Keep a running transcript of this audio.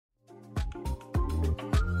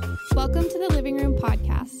Welcome to the Living Room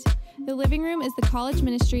Podcast. The Living Room is the college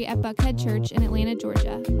ministry at Buckhead Church in Atlanta,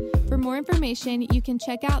 Georgia. For more information, you can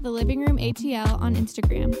check out the Living Room ATL on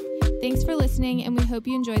Instagram. Thanks for listening, and we hope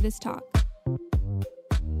you enjoy this talk.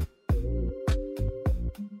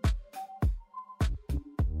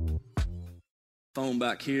 Phone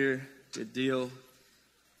back here, good deal.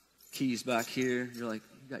 Keys back here. You're like,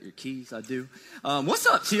 you got your keys? I do. What's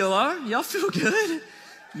up, TLR? Y'all feel good?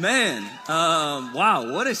 Man,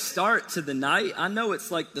 wow, what a start to the night. I know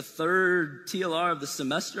it's like the third TLR of the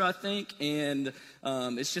semester, I think, and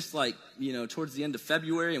it's just like, towards the end of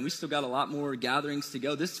February, and we still got a lot more gatherings to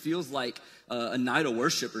go. This feels like a night of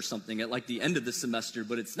worship or something at like the end of the semester,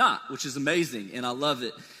 but it's not, which is amazing, and I love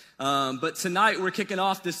it. But tonight we're kicking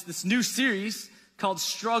off this new series called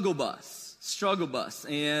Struggle Bus.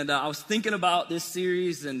 And I was thinking about this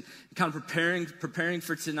series and kind of preparing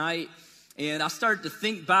for tonight. And I started to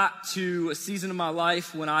think back to a season of my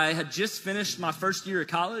life when I had just finished my first year of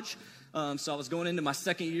college. So I was going into my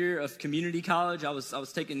second year of community college. I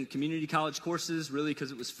was taking community college courses really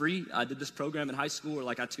because it was free. I did this program in high school where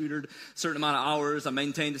I tutored a certain amount of hours. I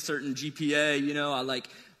maintained a certain GPA.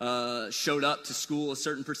 I showed up to school a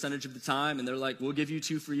certain percentage of the time, and they're like, we'll give you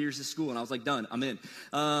 2 free years of school. And I was like, done, I'm in.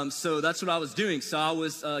 So that's what I was doing. So I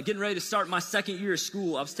was getting ready to start my second year of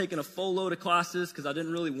school. I was taking a full load of classes because I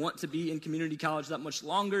didn't really want to be in community college that much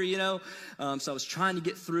longer, So I was trying to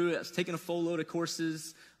get through it. I was taking a full load of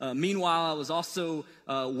courses. Meanwhile, I was also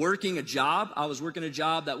working a job. I was working a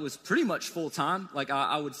job that was pretty much full-time.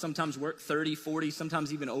 I would sometimes work 30, 40,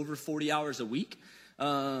 sometimes even over 40 hours a week.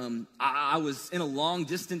 I was in a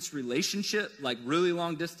long-distance relationship, really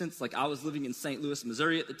long distance. I was living in St. Louis,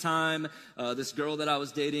 Missouri at the time. This girl that I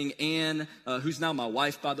was dating, Ann, who's now my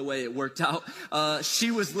wife, by the way, it worked out. She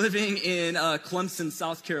was living in Clemson,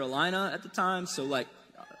 South Carolina at the time. So,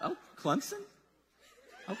 oh, Clemson?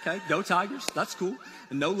 Okay, go Tigers. That's cool.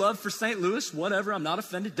 And no love for St. Louis, whatever. I'm not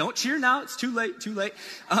offended. Don't cheer now. It's too late.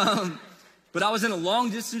 But I was in a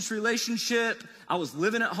long-distance relationship. I was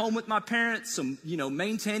living at home with my parents, so,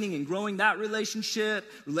 maintaining and growing that relationships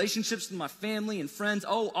with my family and friends.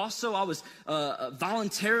 Oh, also, I was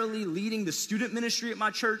voluntarily leading the student ministry at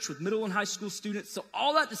my church with middle and high school students. So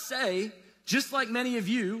all that to say, just like many of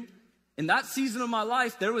you, in that season of my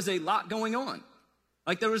life, there was a lot going on.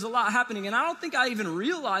 There was a lot happening, and I don't think I even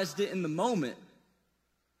realized it in the moment.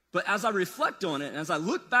 But as I reflect on it, and as I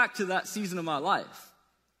look back to that season of my life,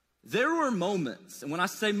 there were moments, and when I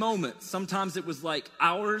say moments, sometimes it was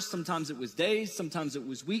hours, sometimes it was days, sometimes it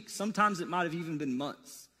was weeks, sometimes it might have even been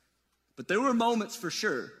months. But there were moments for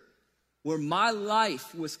sure where my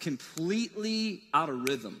life was completely out of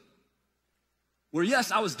rhythm. Where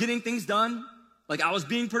yes, I was getting things done, I was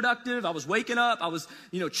being productive, I was waking up, I was,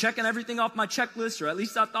 checking everything off my checklist, or at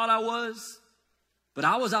least I thought I was, but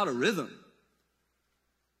I was out of rhythm.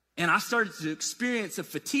 And I started to experience a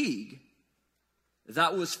fatigue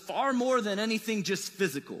that was far more than anything just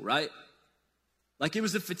physical, right? It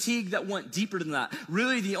was a fatigue that went deeper than that.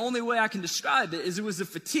 Really, the only way I can describe it is it was a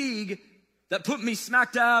fatigue that put me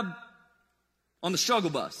smack dab on the struggle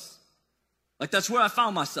bus. That's where I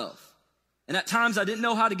found myself. And at times I didn't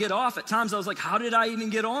know how to get off. At times I was like, how did I even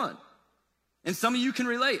get on? And some of you can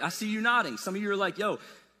relate. I see you nodding. Some of you are like, yo,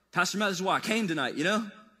 Pastor Matt, this is why I came tonight,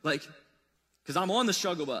 because I'm on the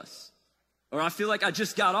struggle bus. Or I feel like I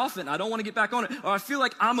just got off it and I don't want to get back on it. Or I feel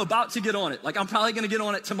like I'm about to get on it. I'm probably going to get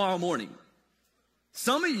on it tomorrow morning.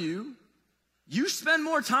 Some of you spend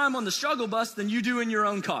more time on the struggle bus than you do in your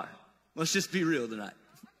own car. Let's just be real tonight.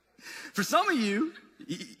 For some of you,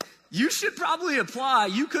 you should probably apply.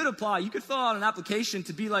 You could fill out an application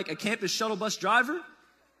to be a campus shuttle bus driver,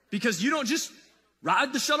 because you don't just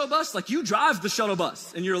ride the shuttle bus, you drive the shuttle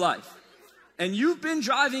bus in your life. And you've been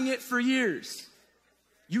driving it for years.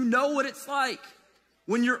 You know what it's like.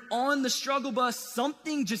 When you're on the struggle bus,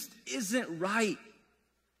 something just isn't right.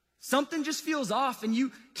 Something just feels off, and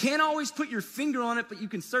you can't always put your finger on it, but you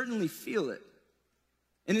can certainly feel it.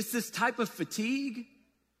 And it's this type of fatigue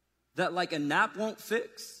that a nap won't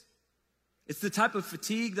fix. It's the type of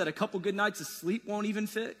fatigue that a couple good nights of sleep won't even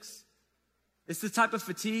fix. It's the type of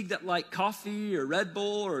fatigue that coffee or Red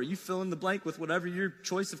Bull, or you fill in the blank with whatever your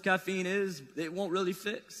choice of caffeine is, it won't really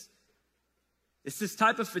fix. It's this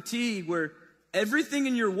type of fatigue where everything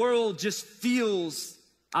in your world just feels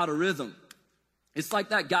out of rhythm. It's like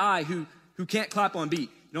that guy who can't clap on beat.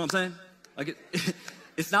 You know what I'm saying?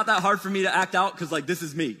 It's not that hard for me to act out because this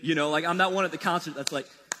is me. I'm that one at the concert that's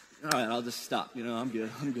all right, I'll just stop. I'm good.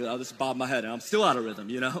 I'll just bob my head and I'm still out of rhythm.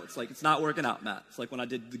 It's it's not working out, Matt. It's when I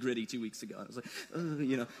did the Gritty 2 weeks ago. I was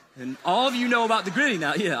and all of you know about the Gritty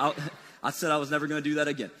now. Yeah, I said I was never going to do that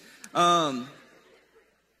again.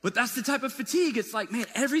 But that's the type of fatigue. It's like, man,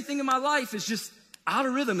 everything in my life is just out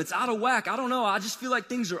of rhythm. It's out of whack. I don't know. I just feel like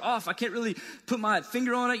things are off. I can't really put my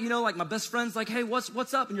finger on it. Like my best friend's like, hey,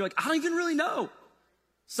 what's up? And you're like, I don't even really know.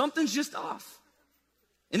 Something's just off.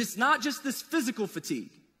 And it's not just this physical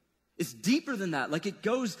fatigue. It's deeper than that. Like it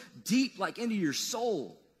goes deep like into your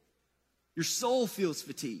soul. Your soul feels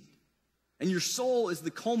fatigued. And your soul is the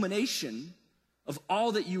culmination of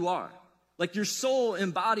all that you are. Like your soul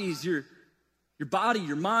embodies your body,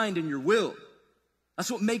 your mind, and your will. That's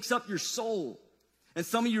what makes up your soul. And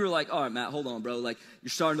some of you are like, all right, Matt, hold on, bro. Like, you're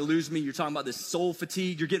starting to lose me. You're talking about this soul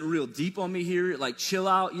fatigue. You're getting real deep on me here. Like, chill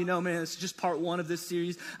out, man. It's just part 1 of this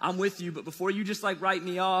series. I'm with you. But before you just, like, write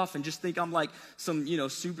me off and just think I'm, like, some,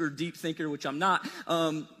 super deep thinker, which I'm not,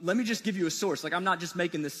 let me just give you a source. Like, I'm not just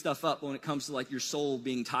making this stuff up when it comes to, like, your soul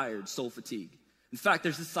being tired, soul fatigue. In fact,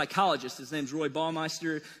 there's this psychologist. His name's Roy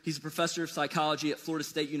Baumeister. He's a professor of psychology at Florida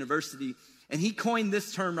State University. And he coined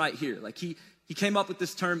this term right here. Like, he came up with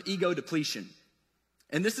this term, ego depletion.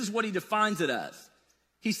 And this is what he defines it as.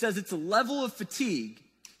 He says it's a level of fatigue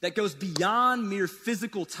that goes beyond mere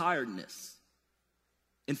physical tiredness.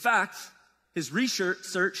 In fact, his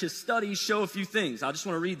research, his studies show a few things. I just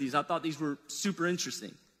want to read these. I thought these were super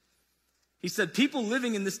interesting. He said people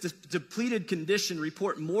living in this depleted condition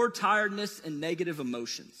report more tiredness and negative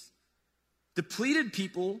emotions. Depleted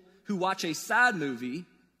people who watch a sad movie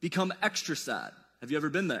become extra sad. Have you ever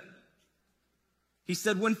been there? He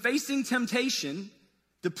said when facing temptation,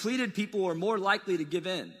 depleted people are more likely to give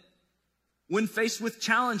in. When faced with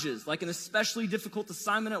challenges, like an especially difficult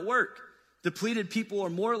assignment at work, depleted people are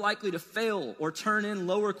more likely to fail or turn in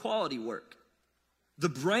lower quality work. The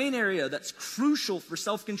brain area that's crucial for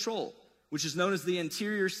self-control, which is known as the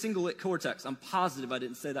anterior cingulate cortex, I'm positive I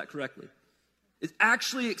didn't say that correctly, it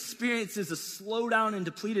actually experiences a slowdown in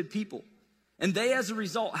depleted people. And they, as a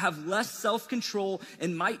result, have less self-control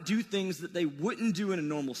and might do things that they wouldn't do in a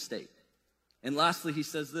normal state. And lastly, he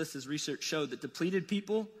says this, his research showed that depleted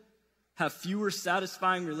people have fewer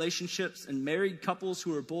satisfying relationships, and married couples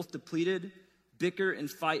who are both depleted bicker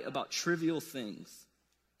and fight about trivial things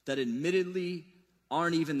that admittedly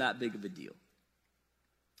aren't even that big of a deal.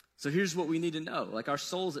 So here's what we need to know. Like our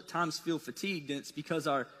souls at times feel fatigued, and it's because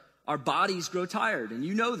our bodies grow tired, and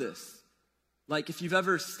you know this. Like if you've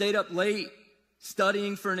ever stayed up late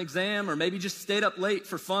studying for an exam, or maybe just stayed up late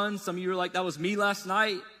for fun. Some of you are like, that was me last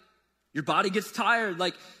night. Your body gets tired.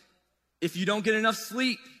 Like if you don't get enough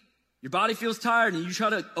sleep, your body feels tired and you try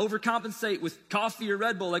to overcompensate with coffee or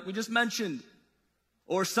Red Bull like we just mentioned.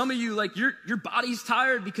 Or some of you, like your body's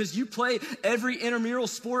tired because you play every intramural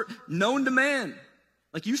sport known to man.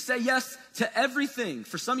 Like you say yes to everything.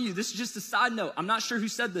 For some of you, this is just a side note. I'm not sure who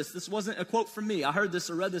said this. This wasn't a quote from me. I heard this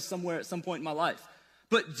or read this somewhere at some point in my life.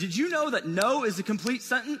 But did you know that no is a complete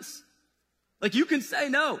sentence? Like you can say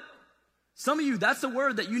no. Some of you, that's a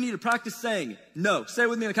word that you need to practice saying no. Say it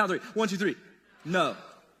with me on the count of 3. 1, 2, 3. No.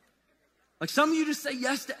 Like some of you just say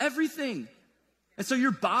yes to everything. And so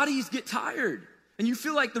your bodies get tired. And you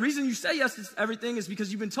feel like the reason you say yes to everything is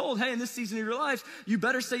because you've been told, hey, in this season of your life, you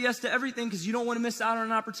better say yes to everything because you don't want to miss out on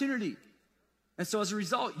an opportunity. And so as a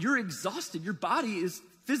result, you're exhausted. Your body is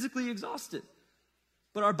physically exhausted.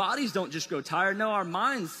 But our bodies don't just grow tired. No, our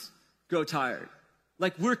minds grow tired.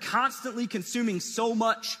 Like we're constantly consuming so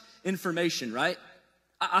much information, right?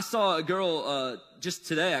 I saw a girl just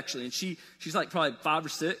today, actually, and she's like probably 5 or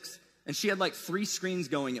 6, and she had like 3 screens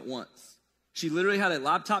going at once. She literally had a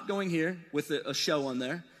laptop going here with a show on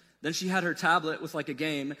there. Then she had her tablet with like a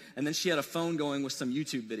game, and then she had a phone going with some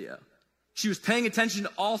YouTube video. She was paying attention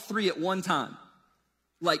to all 3 at one time,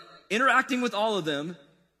 like interacting with all of them.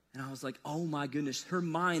 And I was like, oh my goodness, her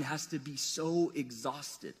mind has to be so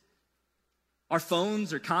exhausted. Our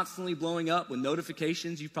phones are constantly blowing up with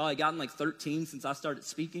notifications. You've probably gotten like 13 since I started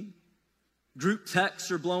speaking. Group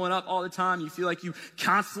texts are blowing up all the time. You feel like you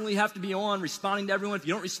constantly have to be on, responding to everyone. If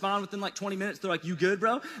you don't respond within like 20 minutes, they're like, you good,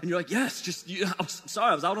 bro? And you're like, yes, I'm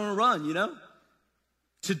sorry, I was out on a run,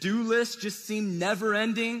 To-do lists just seem never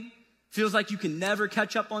ending. Feels like you can never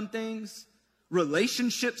catch up on things.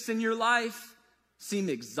 Relationships in your life seem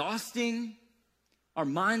exhausting. Our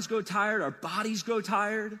minds grow tired. Our bodies grow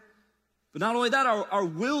tired. But not only that, our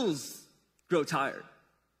wills grow tired.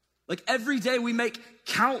 Like every day we make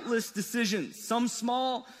countless decisions, some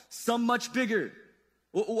small, some much bigger.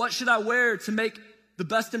 What should I wear to make the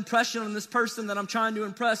best impression on this person that I'm trying to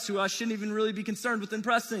impress, who I shouldn't even really be concerned with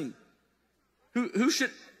impressing? Who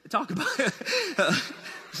should talk about it?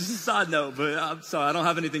 Just a side note, but I'm sorry, I don't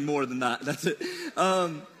have anything more than that. That's it.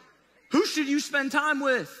 Who should you spend time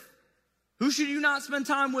with? Who should you not spend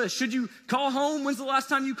time with? Should you call home? When's the last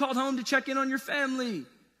time you called home to check in on your family?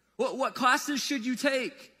 What classes should you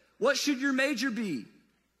take? What should your major be?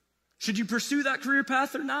 Should you pursue that career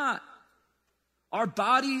path or not? Our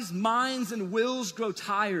bodies, minds, and wills grow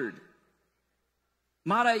tired.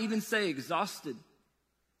 Might I even say exhausted?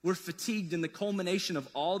 We're fatigued, and the culmination of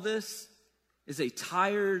all this is a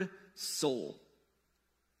tired soul.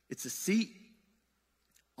 It's a seat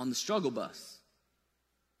on the struggle bus.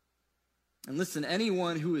 And listen,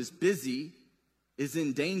 anyone who is busy is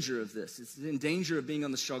in danger of this. It's in danger of being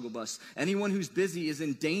on the struggle bus. Anyone who's busy is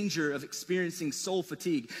in danger of experiencing soul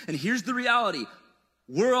fatigue. And here's the reality.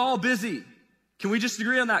 We're all busy. Can we just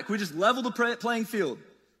agree on that? Can we just level the playing field?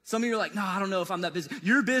 Some of you are like, no, I don't know if I'm that busy.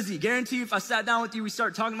 You're busy. Guarantee you, if I sat down with you, we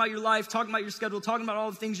start talking about your life, talking about your schedule, talking about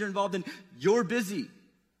all the things you're involved in, you're busy.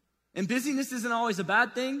 And busyness isn't always a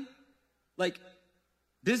bad thing. Like,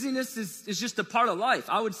 busyness is just a part of life.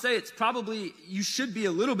 I would say it's probably, you should be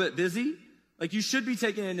a little bit busy. Like, you should be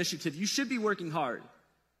taking initiative. You should be working hard.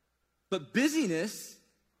 But busyness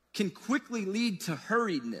can quickly lead to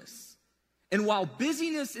hurriedness. And while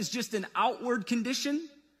busyness is just an outward condition,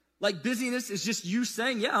 like busyness is just you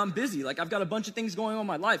saying, yeah, I'm busy. Like, I've got a bunch of things going on in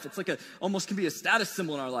my life. It's like almost can be a status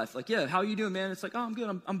symbol in our life. Like, yeah, how are you doing, man? It's like, oh, I'm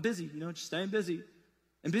good. I'm busy, just staying busy.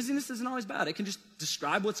 And busyness isn't always bad. It can just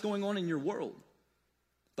describe what's going on in your world.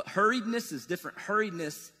 But hurriedness is different.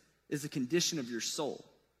 Hurriedness is a condition of your soul.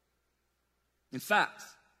 In fact,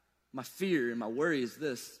 my fear and my worry is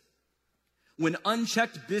this. When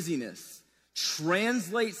unchecked busyness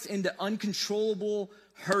translates into uncontrollable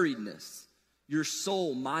hurriedness, your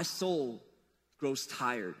soul, my soul, grows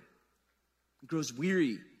tired. It grows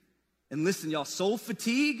weary. And listen, y'all, soul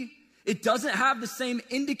fatigue, it doesn't have the same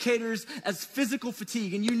indicators as physical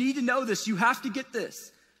fatigue. And you need to know this. You have to get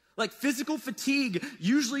this. Like physical fatigue,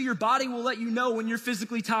 usually your body will let you know when you're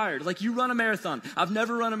physically tired. Like you run a marathon. I've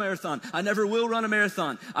never run a marathon. I never will run a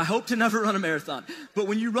marathon. I hope to never run a marathon. But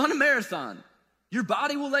when you run a marathon, your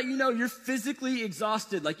body will let you know you're physically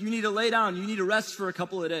exhausted. Like you need to lay down. You need to rest for a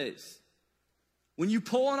couple of days. When you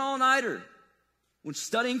pull an all-nighter, when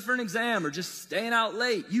studying for an exam or just staying out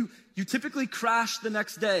late, you typically crash the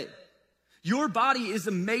next day. Your body is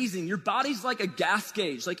amazing. Your body's like a gas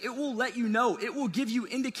gauge. Like it will let you know. It will give you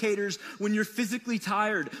indicators when you're physically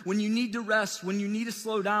tired, when you need to rest, when you need to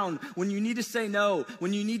slow down, when you need to say no,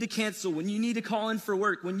 when you need to cancel, when you need to call in for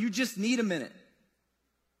work, when you just need a minute.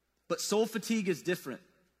 But soul fatigue is different.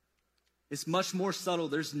 It's much more subtle.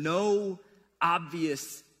 There's no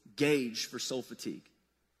obvious gauge for soul fatigue.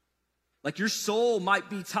 Like your soul might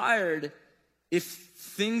be tired if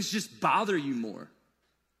things just bother you more.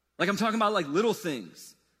 Like I'm talking about like little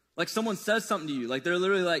things. Like someone says something to you. Like they're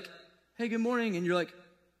literally like, hey, good morning. And you're like,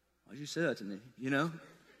 why'd you say that to me?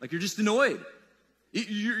 Like you're just annoyed.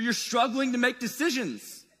 You're struggling to make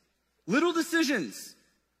decisions. Little decisions.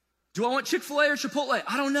 Do I want Chick-fil-A or Chipotle?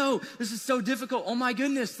 I don't know. This is so difficult. Oh my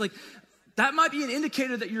goodness. Like that might be an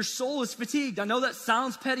indicator that your soul is fatigued. I know that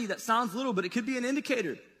sounds petty. That sounds little, but it could be an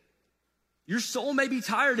indicator. Your soul may be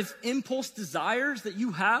tired if impulse desires that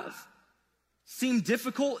you have seem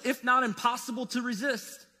difficult, if not impossible to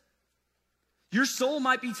resist. Your soul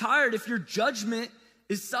might be tired if your judgment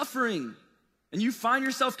is suffering and you find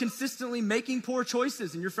yourself consistently making poor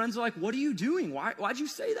choices and your friends are like, what are you doing? Why'd you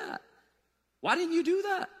say that? Why didn't you do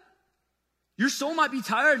that? Your soul might be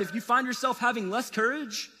tired if you find yourself having less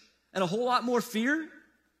courage and a whole lot more fear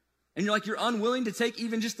and you're unwilling to take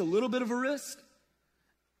even just a little bit of a risk.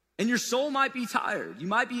 And your soul might be tired. You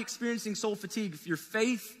might be experiencing soul fatigue if your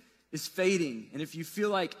faith is fading, and if you feel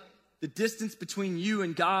like the distance between you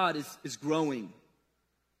and God is growing.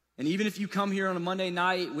 And even if you come here on a Monday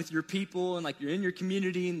night with your people and like you're in your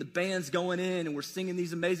community and the band's going in and we're singing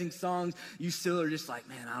these amazing songs, you still are just like,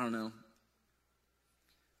 man, I don't know.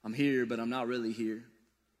 I'm here, but I'm not really here.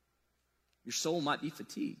 Your soul might be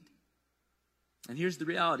fatigued. And here's the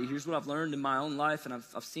reality. Here's what I've learned in my own life, and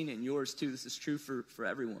I've seen it in yours too. This is true for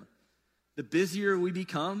everyone. The busier we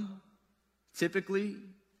become, typically,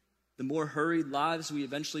 the more hurried lives we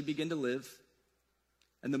eventually begin to live.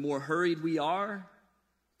 And the more hurried we are,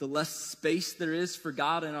 the less space there is for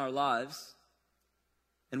God in our lives.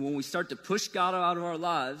 And when we start to push God out of our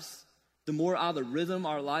lives, the more out of the rhythm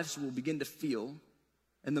our lives will begin to feel,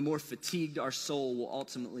 and the more fatigued our soul will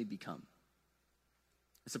ultimately become.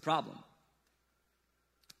 It's a problem.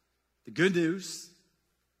 The good news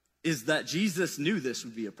is that Jesus knew this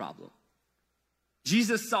would be a problem.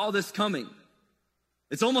 Jesus saw this coming.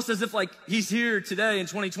 It's almost as if like he's here today in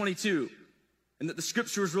 2022 and that the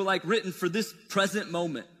scriptures were like written for this present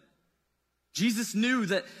moment. Jesus knew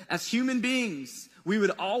that as human beings, we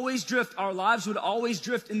would always drift, our lives would always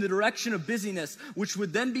drift in the direction of busyness, which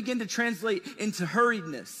would then begin to translate into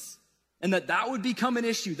hurriedness. And that would become an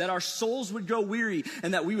issue, that our souls would grow weary,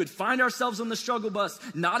 and that we would find ourselves on the struggle bus,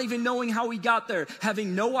 not even knowing how we got there,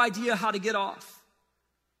 having no idea how to get off.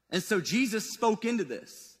 And so Jesus spoke into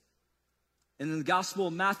this. And in the Gospel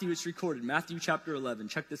of Matthew, it's recorded, Matthew chapter 11.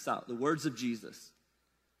 Check this out, the words of Jesus.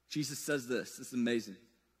 Jesus says this is amazing.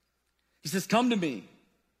 He says, "Come to me,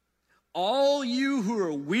 all you who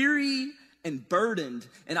are weary and burdened,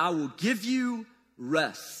 and I will give you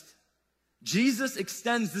rest." Jesus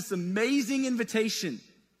extends this amazing invitation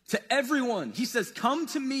to everyone. He says, "Come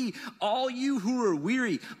to me, all you who are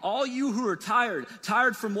weary, all you who are tired."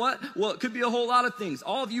 Tired from what? Well, it could be a whole lot of things.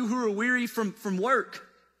 All of you who are weary from work.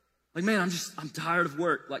 Like, man, I'm tired of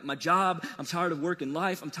work. Like my job, I'm tired of work in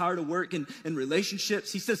life. I'm tired of work in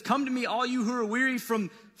relationships. He says, "Come to me, all you who are weary from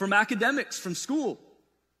academics, from school."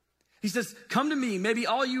 He says, "Come to me, maybe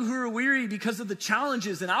all you who are weary because of the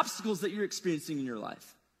challenges and obstacles that you're experiencing in your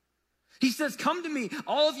life." He says, "Come to me,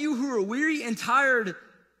 all of you who are weary and tired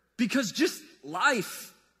because just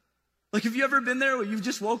life." Like, have you ever been there where you've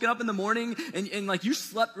just woken up in the morning and like you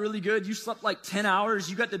slept really good? You slept like 10 hours.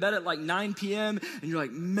 You got to bed at like 9 p.m. and you're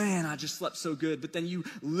like, "Man, I just slept so good." But then you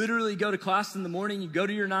literally go to class in the morning, you go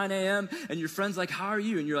to your 9 a.m. and your friend's like, "How are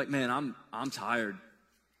you?" And you're like, "Man, I'm tired.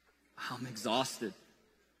 I'm exhausted."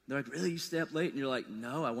 They're like, "Really? You stay up late?" And you're like,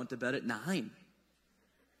 "No, I went to bed at 9.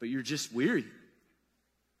 But you're just weary.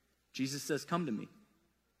 Jesus says, "Come to me.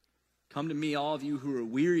 Come to me, all of you who are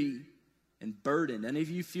weary and burdened." Any of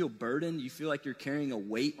you feel burdened? You feel like you're carrying a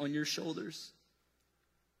weight on your shoulders?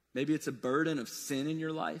 Maybe it's a burden of sin in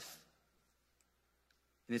your life.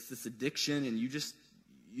 And it's this addiction and you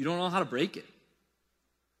don't know how to break it.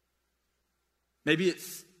 Maybe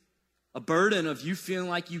it's a burden of you feeling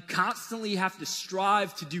like you constantly have to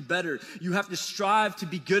strive to do better. You have to strive to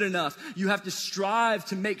be good enough. You have to strive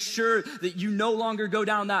to make sure that you no longer go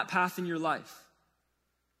down that path in your life.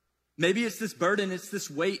 Maybe it's this burden, it's this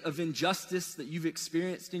weight of injustice that you've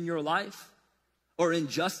experienced in your life, or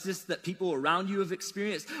injustice that people around you have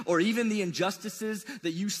experienced, or even the injustices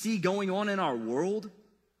that you see going on in our world.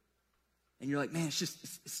 And you're like, "Man,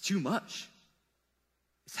 it's too much.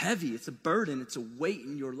 It's heavy, it's a burden, it's a weight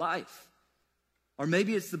in your life." Or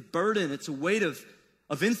maybe it's the burden, it's a weight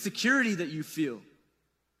of insecurity that you feel,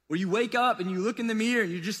 where you wake up and you look in the mirror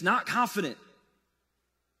and you're just not confident.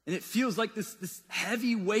 And it feels like this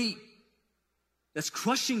heavy weight that's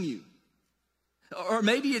crushing you. Or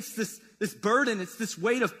maybe it's this burden, it's this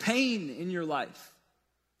weight of pain in your life,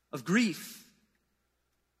 of grief.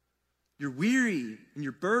 You're weary and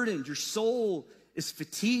you're burdened, your soul is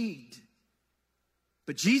fatigued.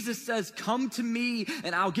 But Jesus says, "Come to me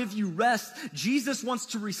and I'll give you rest." Jesus wants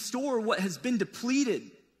to restore what has been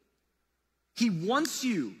depleted. He wants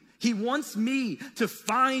me to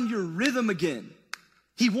find your rhythm again.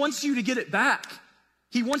 He wants you to get it back.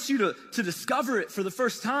 He wants you to discover it for the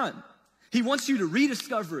first time. He wants you to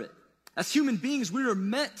rediscover it. As human beings, we are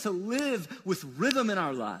meant to live with rhythm in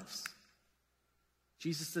our lives.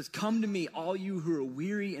 Jesus says, "Come to me, all you who are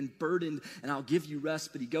weary and burdened, and I'll give you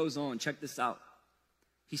rest." But he goes on, check this out.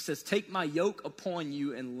 He says, "Take my yoke upon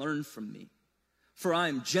you and learn from me. For I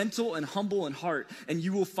am gentle and humble in heart, and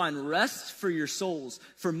you will find rest for your souls.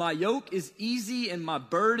 For my yoke is easy and my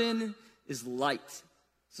burden is light."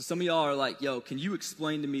 So some of y'all are like, "Yo, can you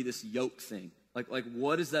explain to me this yoke thing? Like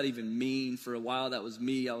what does that even mean?" For a while, that was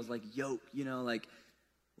me. I was like, yoke, like,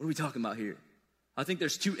 what are we talking about here? I think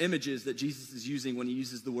there's two images that Jesus is using when he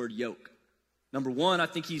uses the word yoke. Number one, I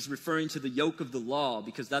think he's referring to the yoke of the law,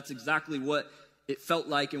 because that's exactly what it felt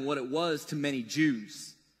like and what it was to many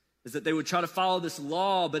Jews, is that they would try to follow this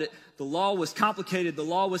law, but the law was complicated, the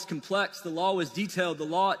law was complex, the law was detailed, the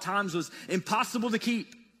law at times was impossible to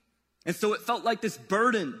keep. And so it felt like this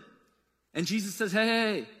burden. And Jesus says,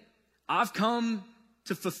 hey, I've come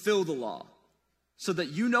to fulfill the law so that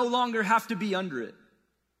you no longer have to be under it.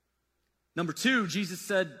 Number two, Jesus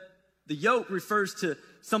said the yoke refers to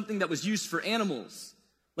something that was used for animals.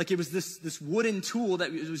 Like it was this wooden tool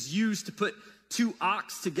that was used to put two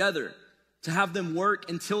ox together, to have them work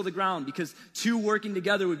and till the ground, because two working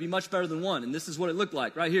together would be much better than one. And this is what it looked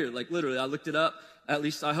like right here. Like literally, I looked it up. At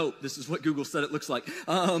least I hope this is what Google said it looks like.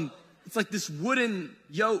 It's like this wooden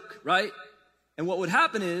yoke, right? And what would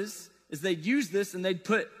happen is they'd use this and they'd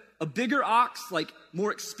put a bigger ox, like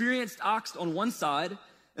more experienced ox on one side,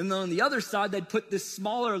 and then on the other side, they'd put this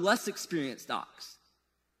smaller, less experienced ox.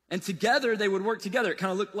 And together, they would work together. It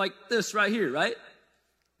kind of looked like this right here, right?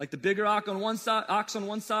 Like the bigger ox on one side,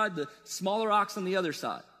 the smaller ox on the other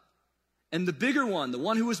side. And the bigger one, the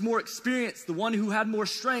one who was more experienced, the one who had more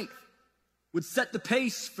strength, would set the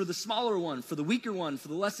pace for the smaller one, for the weaker one, for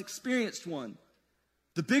the less experienced one.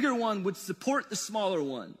 The bigger one would support the smaller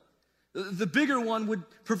one. The bigger one would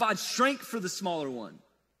provide strength for the smaller one.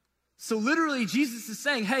 So literally, Jesus is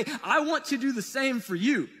saying, hey, I want to do the same for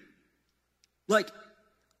you. Like,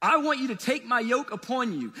 I want you to take my yoke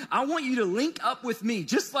upon you. I want you to link up with me,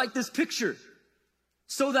 just like this picture,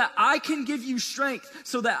 so that I can give you strength,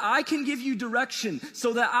 so that I can give you direction,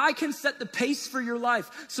 so that I can set the pace for your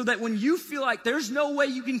life, so that when you feel like there's no way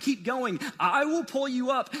you can keep going, I will pull you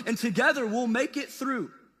up, and together we'll make it through.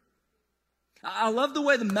 I love the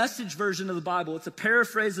way the Message version of the Bible, it's a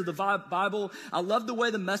paraphrase of the Bible. I love the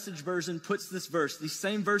way the Message version puts this verse. These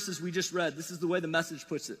same verses we just read, this is the way the Message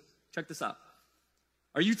puts it. Check this out.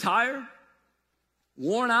 Are you tired?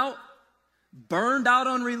 Worn out? Burned out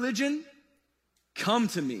on religion? Come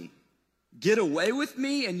to me. Get away with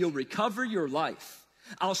me and you'll recover your life.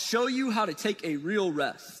 I'll show you how to take a real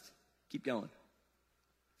rest. Keep going.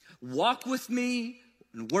 Walk with me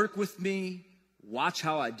and work with me. Watch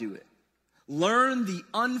how I do it. Learn the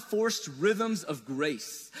unforced rhythms of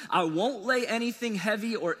grace. I won't lay anything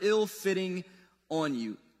heavy or ill-fitting on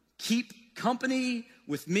you. Keep company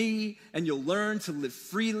with me and you'll learn to live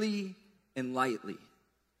freely and lightly.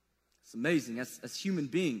 It's amazing. As human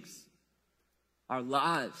beings, our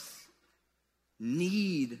lives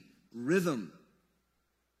need rhythm.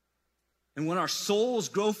 And when our souls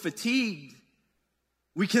grow fatigued,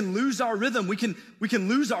 we can lose our rhythm. We can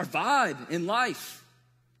lose our vibe in life.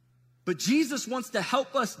 But Jesus wants to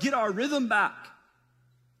help us get our rhythm back.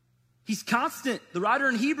 He's constant. The writer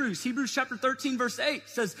in Hebrews chapter 13, verse 8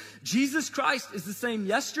 says, Jesus Christ is the same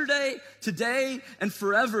yesterday, today, and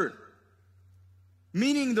forever.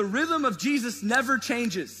 Meaning the rhythm of Jesus never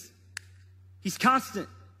changes. He's constant.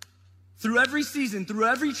 Through every season, through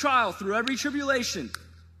every trial, through every tribulation,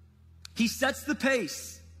 he sets the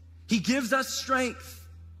pace. He gives us strength.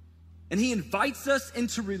 And he invites us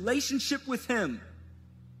into relationship with him.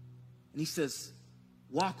 And he says,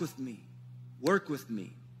 walk with me, work with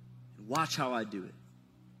me, and watch how I do it.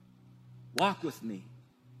 Walk with me,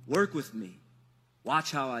 work with me,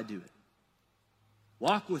 watch how I do it.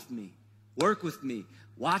 Walk with me, work with me,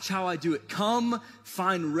 watch how I do it. Come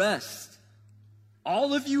find rest.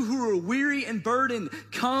 All of you who are weary and burdened,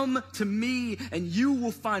 come to me and you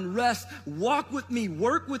will find rest. Walk with me,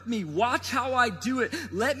 work with me, watch how I do it.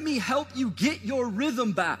 Let me help you get your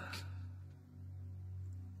rhythm back.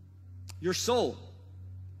 Your soul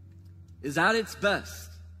is at its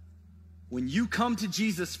best when you come to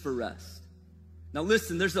Jesus for rest. Now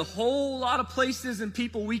listen, there's a whole lot of places and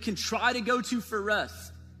people we can try to go to for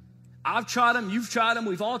rest. I've tried them, you've tried them,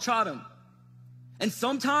 we've all tried them. And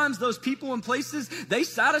sometimes those people and places, they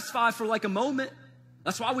satisfy for like a moment.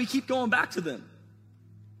 That's why we keep going back to them.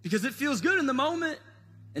 Because it feels good in the moment.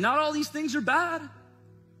 And not all these things are bad.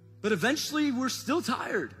 But eventually we're still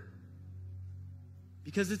tired.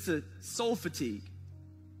 Because it's a soul fatigue.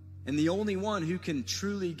 And the only one who can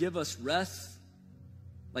truly give us rest,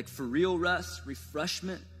 like for real rest,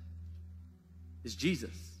 refreshment, is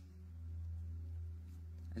Jesus.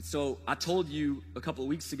 And so I told you a couple of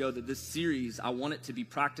weeks ago that this series, I want it to be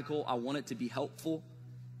practical. I want it to be helpful.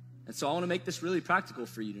 And so I want to make this really practical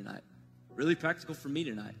for you tonight. Really practical for me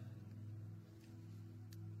tonight.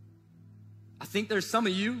 I think there's some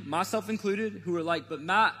of you, myself included, who are like, but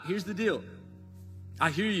Matt, here's the deal. I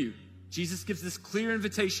hear you. Jesus gives this clear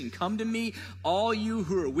invitation. Come to me, all you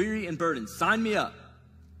who are weary and burdened. Sign me up.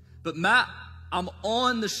 But Matt, I'm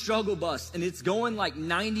on the struggle bus and it's going like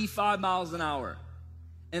 95 miles an hour.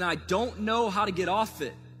 And I don't know how to get off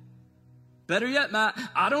it. Better yet, Matt,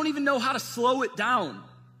 I don't even know how to slow it down.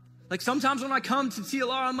 Like sometimes when I come to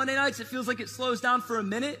TLR on Monday nights, it feels like it slows down for a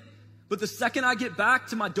minute. But the second I get back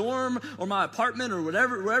to my dorm or my apartment or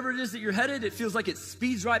wherever it is that you're headed, it feels like it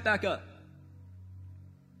speeds right back up.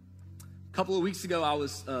 A couple of weeks ago, I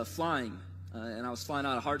was flying, and I was flying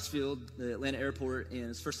out of Hartsfield, the Atlanta airport, and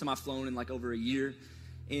it's the first time I've flown in like over a year.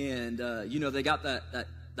 And, they got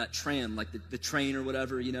that tram, like the train or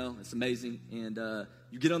whatever, it's amazing. And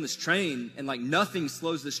you get on this train, and like nothing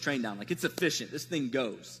slows this train down. Like it's efficient. This thing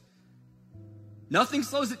goes. Nothing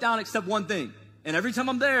slows it down except one thing. And every time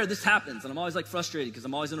I'm there, this happens. And I'm always like frustrated because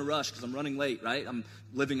I'm always in a rush because I'm running late, right? I'm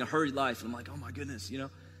living a hurried life. And I'm like, oh my goodness, And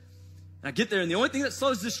I get there, and the only thing that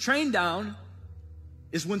slows this train down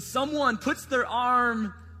is when someone puts their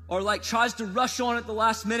arm or like tries to rush on at the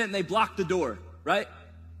last minute and they block the door, right?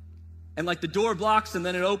 And like the door blocks and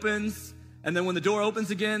then it opens. And then when the door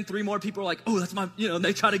opens again, 3 more people are like, oh, that's my, and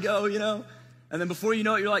they try to go, And then before you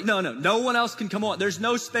know it, you're like, no one else can come on. There's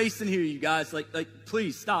no space in here, you guys. Like,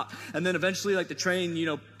 please stop. And then eventually, like the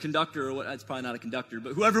train, conductor or what? It's probably not a conductor,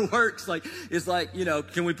 but whoever works, is like,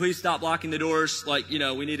 can we please stop blocking the doors? Like,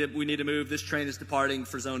 we need to move. This train is departing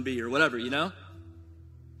for Zone B or whatever,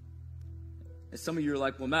 And some of you are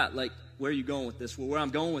like, well, Matt, like, where are you going with this? Well, where I'm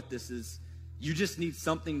going with this is you just need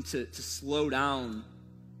something to slow down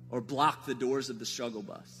or block the doors of the struggle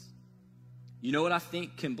bus. You know what I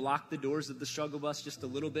think can block the doors of the struggle bus just a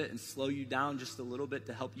little bit and slow you down just a little bit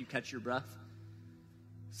to help you catch your breath?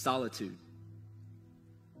 Solitude.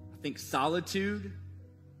 I think solitude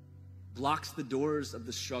blocks the doors of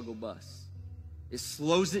the struggle bus. It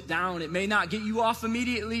slows it down. It may not get you off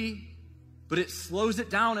immediately, but it slows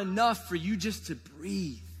it down enough for you just to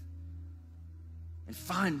breathe and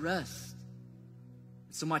find rest.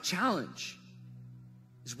 And so my challenge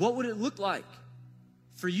is, what would it look like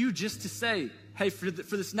for you just to say, hey, for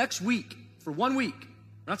this next week, for 1 week,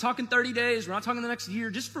 we're not talking 30 days, we're not talking the next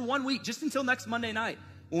year, just for 1 week, just until next Monday night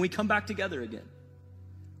when we come back together again.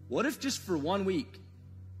 What if just for 1 week,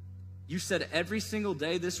 you said every single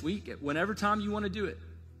day this week, at whenever time you want to do it,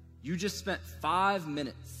 you just spent 5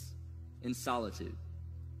 minutes in solitude?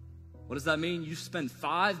 What does that mean? You spend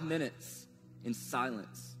 5 minutes in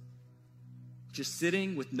silence, just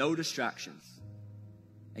sitting with no distractions.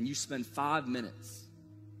 And you spend 5 minutes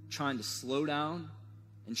trying to slow down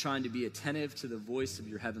and trying to be attentive to the voice of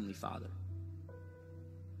your Heavenly Father.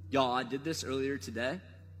 Y'all, I did this earlier today.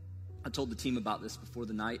 I told the team about this before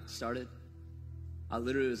the night started. I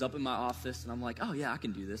literally was up in my office and I'm like, oh yeah, I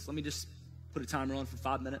can do this. Let me just put a timer on for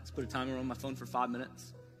 5 minutes, put a timer on my phone for 5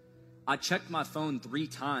 minutes. I checked my phone 3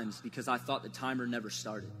 times because I thought the timer never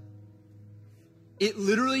started. It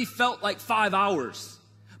literally felt like 5 hours.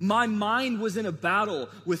 My mind was in a battle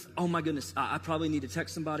with, oh my goodness, I probably need to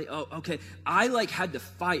text somebody. Oh, okay. I had to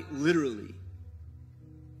fight, literally.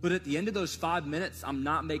 But at the end of those 5 minutes, I'm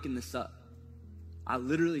not making this up. I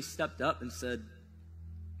literally stepped up and said,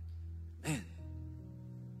 man,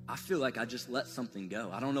 I feel like I just let something go.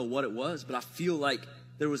 I don't know what it was, but I feel like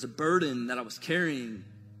there was a burden that I was carrying,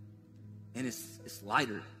 and it's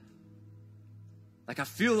lighter. Like, I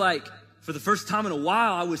feel like for the first time in a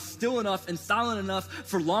while, I was still enough and silent enough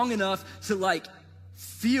for long enough to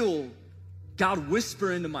feel God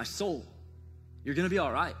whisper into my soul, you're gonna be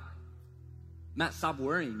all right. Matt, stop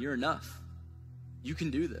worrying, you're enough. You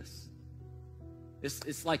can do this.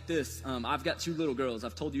 It's like this. I've got 2 little girls.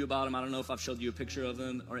 I've told you about them. I don't know if I've showed you a picture of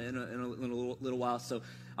them or in a little while, so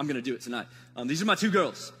I'm gonna do it tonight. These are my 2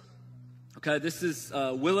 girls. Okay, this is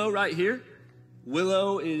Willow right here.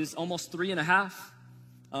 Willow is almost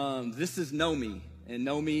 3.5. This is Nomi, and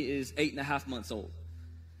Nomi is 8.5 months old.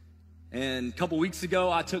 And a couple weeks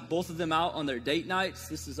ago, I took both of them out on their date nights.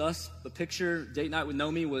 This is us. The picture, date night with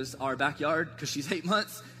Nomi was our backyard because she's 8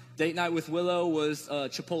 months. Date night with Willow was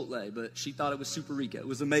Chipotle, but she thought it was Super Rica. It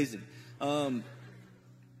was amazing. And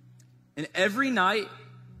every night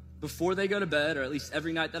before they go to bed, or at least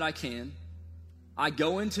every night that I can, I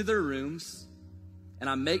go into their rooms and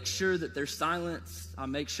I make sure that they're silenced. I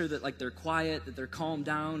make sure that they're quiet, that they're calmed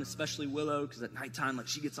down, especially Willow, because at nighttime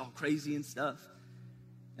she gets all crazy and stuff.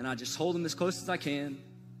 And I just hold them as close as I can.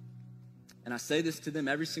 And I say this to them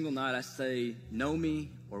every single night. I say, Nomi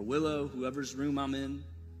or Willow, whoever's room I'm in,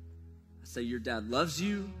 I say, your dad loves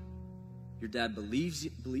you, your dad believes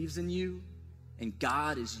in you, and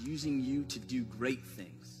God is using you to do great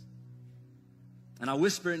things. And I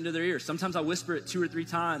whisper it into their ear. Sometimes I whisper it 2 or 3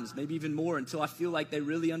 times, maybe even more, until I feel like they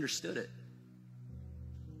really understood it.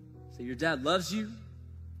 So your dad loves you,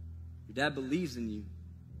 your dad believes in you,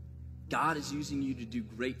 God is using you to do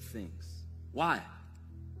great things. Why?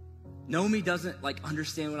 Nomi doesn't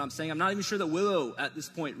understand what I'm saying. I'm not even sure that Willow at this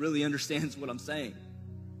point really understands what I'm saying.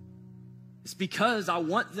 It's because I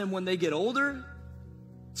want them, when they get older,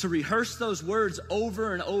 to rehearse those words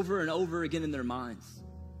over and over and over again in their minds.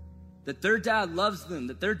 That their dad loves them,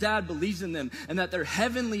 that their dad believes in them, and that their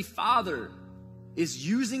Heavenly Father is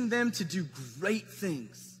using them to do great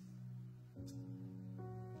things.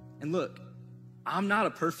 And look, I'm not a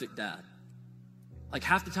perfect dad.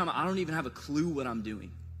 Half the time, I don't even have a clue what I'm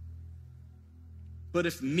doing. But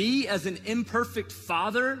if me as an imperfect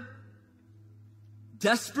father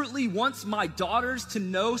desperately wants my daughters to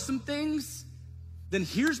know some things, then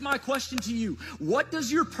here's my question to you. What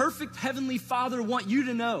does your perfect Heavenly Father want you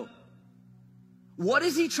to know? What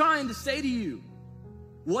is He trying to say to you?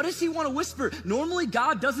 What does He want to whisper? Normally,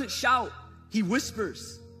 God doesn't shout, He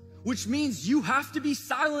whispers, which means you have to be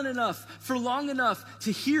silent enough for long enough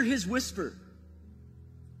to hear His whisper.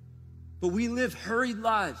 But we live hurried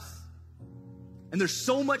lives, and there's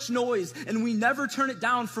so much noise, and we never turn it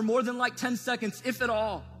down for more than 10 seconds, if at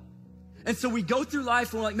all. And so we go through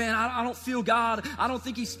life and we're like, man, I don't feel God. I don't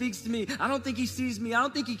think he speaks to me. I don't think he sees me. I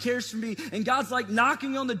don't think he cares for me. And God's like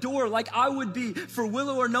knocking on the door like I would be for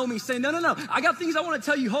Willow or Nomi, saying, no. I got things I want to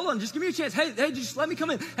tell you. Hold on. Just give me a chance. Hey, just let me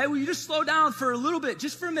come in. Hey, will you just slow down for a little bit?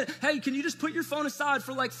 Just for a minute. Hey, can you just put your phone aside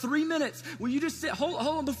for like 3 minutes? Will you just sit? Hold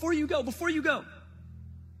on before you go.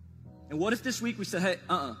 And what if this week we said, hey,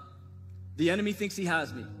 the enemy thinks he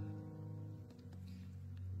has me.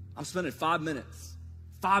 I'm spending 5 minutes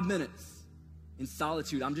in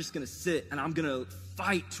solitude. I'm just going to sit and I'm going to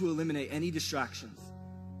fight to eliminate any distractions.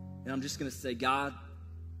 And I'm just going to say, God,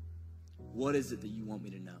 what is it that you want me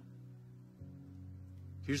to know?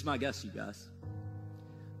 Here's my guess, you guys.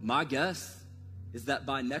 My guess is that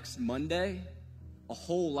by next Monday, a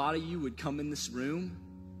whole lot of you would come in this room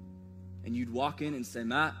and you'd walk in and say,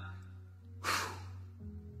 Matt,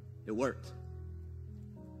 it worked.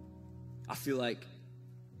 I feel like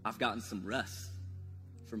I've gotten some rest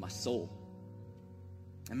for my soul.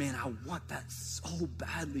 And man, I want that so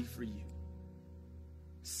badly for you.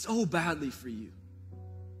 So badly for you.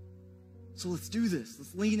 So let's do this.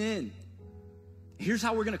 Let's lean in. Here's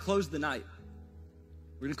how we're going to close the night.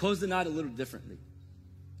 We're going to close the night a little differently.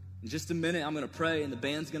 In just a minute, I'm going to pray, and the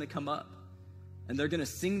band's going to come up, and they're going to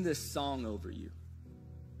sing this song over you.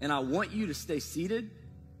 And I want you to stay seated,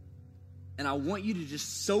 and I want you to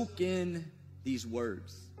just soak in these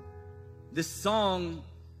words. This song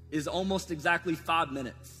is almost exactly 5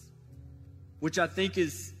 minutes, which I think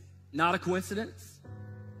is not a coincidence.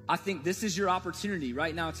 I think this is your opportunity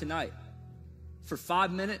right now tonight for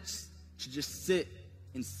 5 minutes to just sit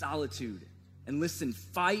in solitude and listen,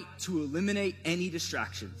 fight to eliminate any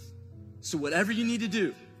distractions. So whatever you need to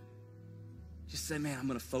do, just say, man, I'm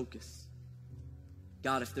going to focus.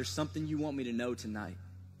 God, if there's something you want me to know tonight,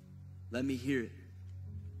 let me hear it.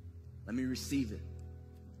 Let me receive it.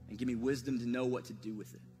 And give me wisdom to know what to do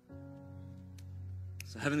with it.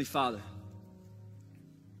 So Heavenly Father,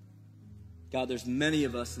 God, there's many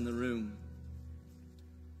of us in the room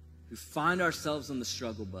who find ourselves on the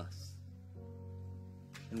struggle bus.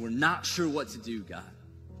 And we're not sure what to do, God.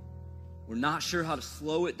 We're not sure how to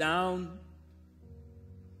slow it down.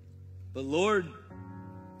 But Lord,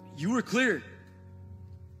 you were clear.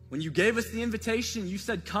 When you gave us the invitation, you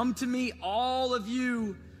said, come to me, all of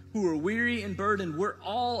you who are weary and burdened. We're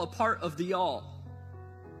all a part of the all.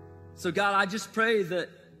 So God, I just pray that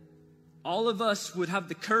all of us would have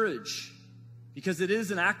the courage, because it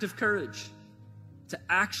is an act of courage, to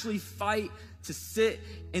actually fight, to sit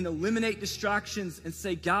and eliminate distractions and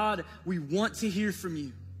say, God, we want to hear from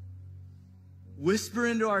you. Whisper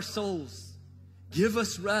into our souls. Give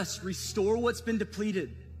us rest. Restore what's been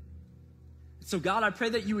depleted. So God, I pray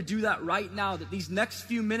that you would do that right now, that these next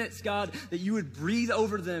few minutes, God, that you would breathe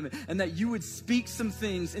over them and that you would speak some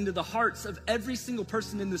things into the hearts of every single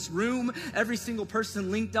person in this room, every single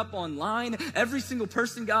person linked up online, every single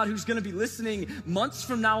person, God, who's going to be listening months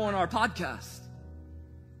from now on our podcast.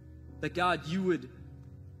 That God, you would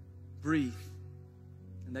breathe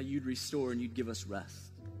and that you'd restore and you'd give us rest.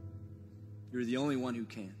 You're the only one who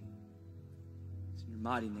can. It's in your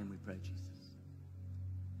mighty name we pray, Jesus.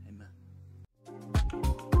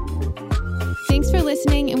 Thanks for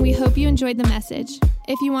listening, and we hope you enjoyed the message.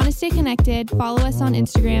 If you want to stay connected, follow us on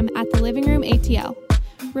Instagram at The Living Room ATL.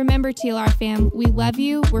 Remember, TLR fam, we love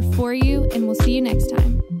you, we're for you, and we'll see you next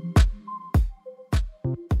time.